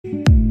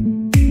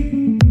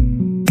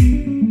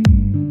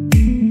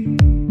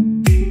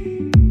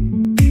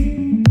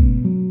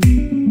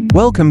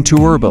Welcome to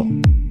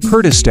Erbil,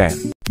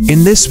 Kurdistan.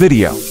 In this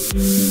video,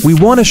 we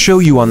want to show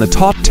you on the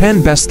top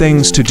 10 best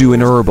things to do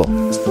in Erbil.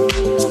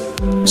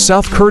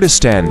 South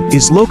Kurdistan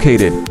is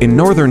located in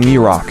northern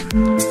Iraq,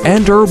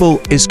 and Erbil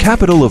is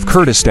capital of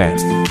Kurdistan,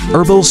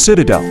 Erbil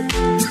Citadel.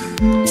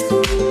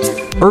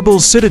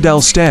 Erbil's citadel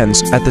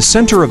stands at the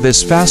center of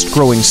this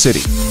fast-growing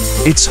city.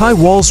 Its high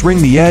walls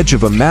ring the edge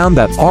of a mound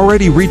that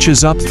already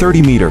reaches up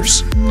 30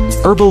 meters.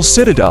 Erbil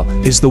Citadel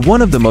is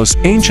one of the most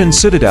ancient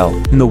citadel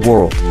in the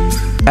world.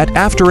 At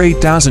after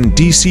 8000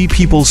 DC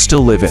people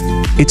still live in.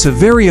 It's a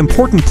very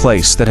important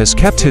place that has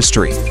kept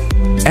history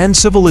and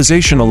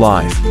civilization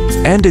alive,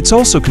 and it's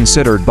also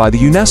considered by the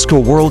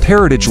UNESCO World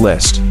Heritage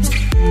List.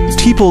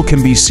 People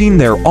can be seen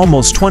there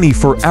almost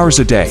 24 hours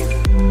a day,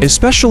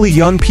 especially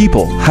young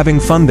people having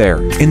fun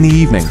there in the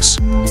evenings.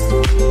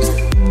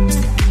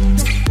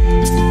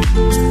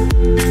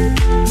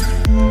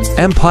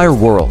 Empire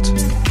World.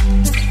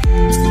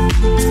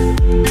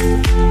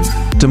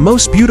 The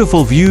most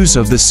beautiful views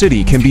of the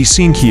city can be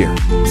seen here,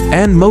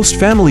 and most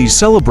families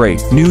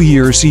celebrate New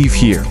Year's Eve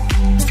here.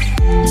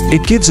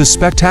 It gives a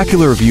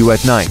spectacular view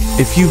at night.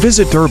 If you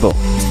visit Erbil,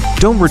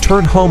 don't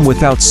return home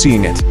without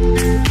seeing it.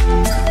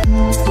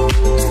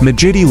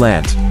 Majidi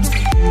Land.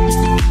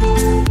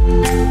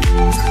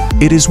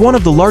 It is one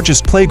of the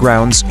largest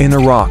playgrounds in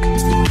Iraq,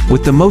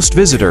 with the most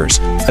visitors,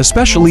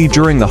 especially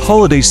during the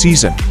holiday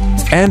season,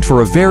 and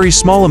for a very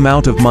small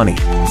amount of money.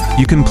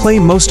 You can play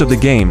most of the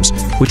games,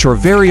 which are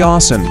very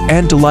awesome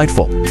and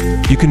delightful.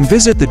 You can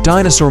visit the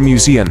dinosaur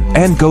museum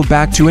and go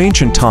back to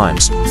ancient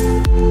times.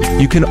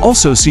 You can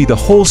also see the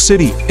whole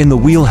city in the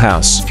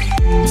wheelhouse.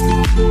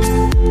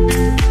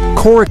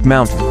 Korik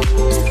Mountain.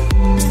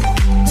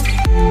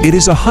 It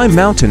is a high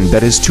mountain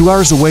that is 2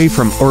 hours away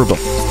from Erbil.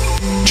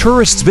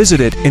 Tourists visit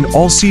it in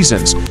all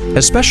seasons,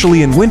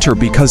 especially in winter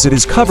because it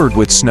is covered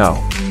with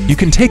snow. You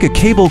can take a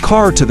cable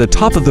car to the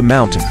top of the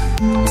mountain,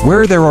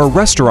 where there are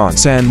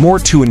restaurants and more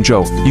to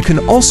enjoy. You can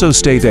also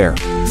stay there.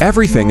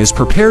 Everything is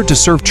prepared to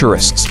serve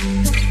tourists.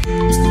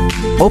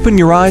 Open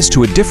your eyes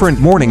to a different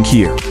morning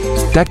here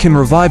that can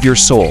revive your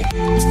soul.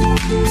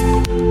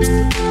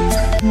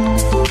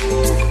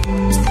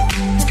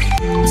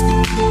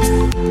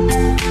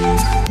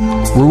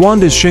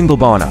 Rwanda's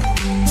Shingalbana.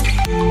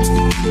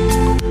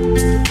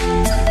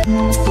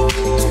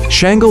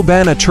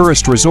 Shangalbana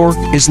Tourist Resort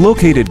is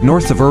located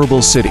north of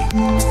Erbil city,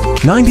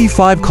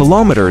 95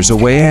 kilometers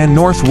away and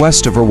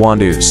northwest of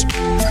Rwanda's.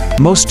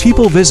 Most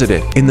people visit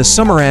it in the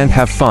summer and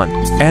have fun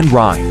and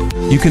ride.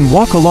 You can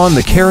walk along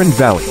the Karen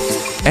Valley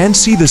and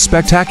see the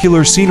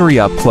spectacular scenery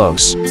up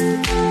close.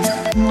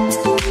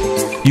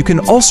 You can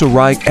also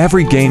ride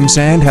every games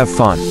and have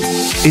fun.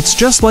 It's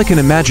just like an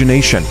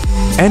imagination,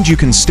 and you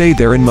can stay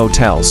there in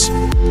motels.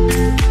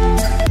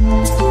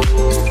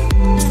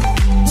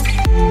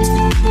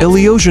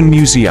 Ilyushin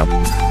Museum.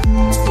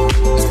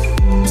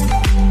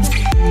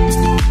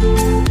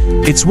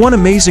 It's one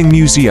amazing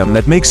museum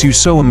that makes you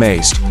so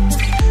amazed.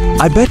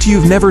 I bet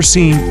you've never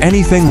seen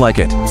anything like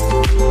it.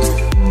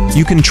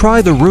 You can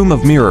try the room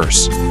of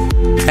mirrors,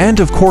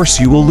 and of course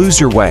you will lose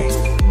your way.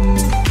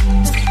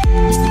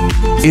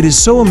 It is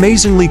so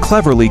amazingly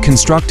cleverly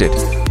constructed.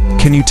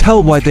 Can you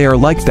tell why they are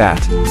like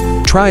that?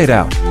 Try it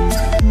out.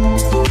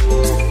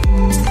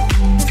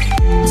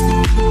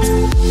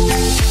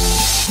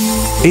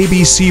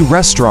 ABC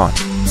Restaurant.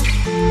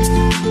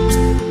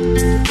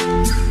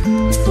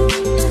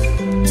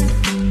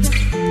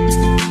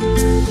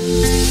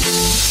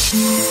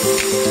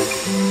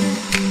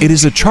 It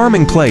is a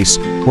charming place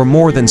where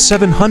more than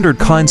 700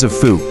 kinds of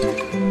food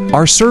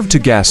are served to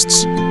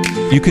guests.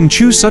 You can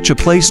choose such a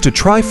place to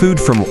try food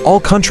from all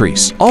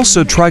countries.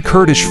 Also try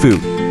Kurdish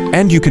food,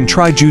 and you can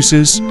try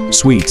juices,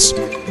 sweets,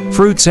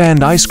 fruits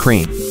and ice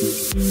cream.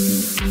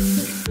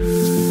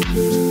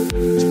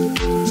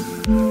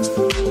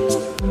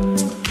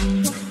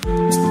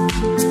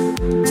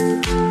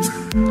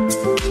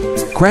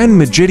 Grand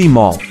Majidi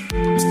Mall.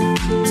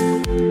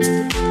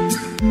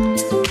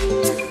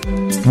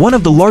 One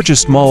of the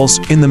largest malls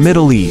in the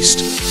Middle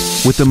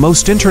East, with the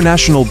most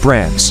international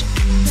brands.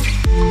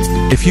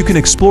 If you can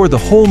explore the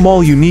whole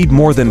mall, you need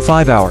more than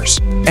 5 hours,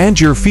 and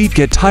your feet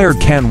get tired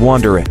can't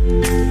wander in.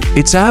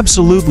 It's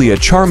absolutely a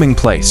charming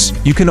place.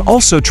 You can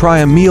also try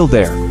a meal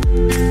there.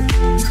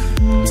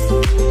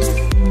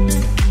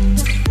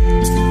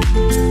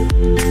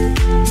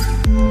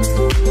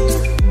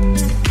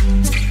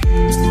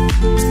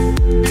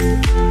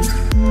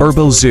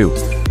 Erbil Zoo.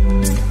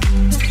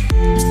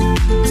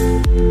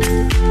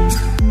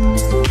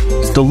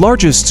 The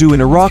largest zoo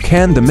in Iraq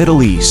and the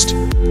Middle East,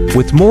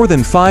 with more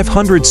than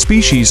 500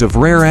 species of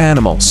rare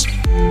animals.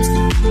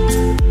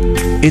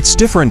 It's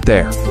different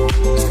there.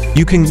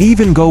 You can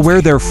even go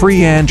where they're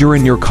free and you're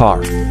in your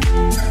car.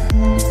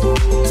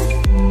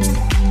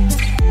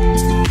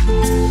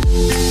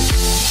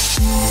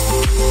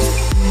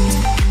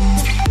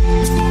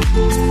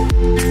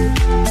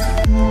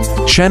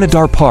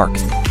 Shanadar Park.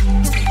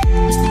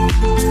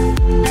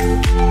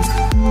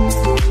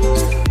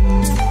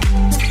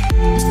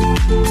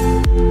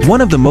 One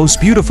of the most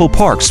beautiful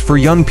parks for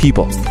young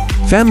people.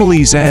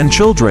 families and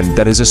children,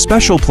 that is a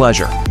special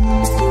pleasure.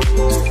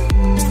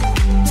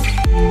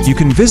 You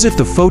can visit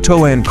the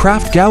photo and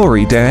craft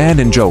gallery and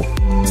enjoy,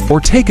 or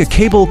take a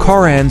cable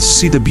car and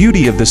see the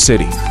beauty of the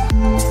city.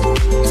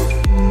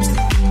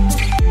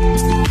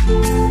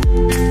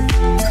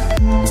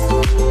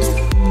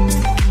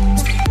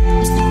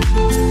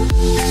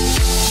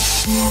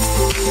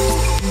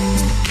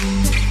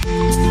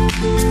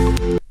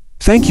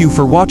 Thank you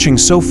for watching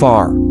so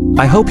far.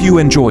 I hope you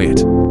enjoy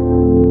it.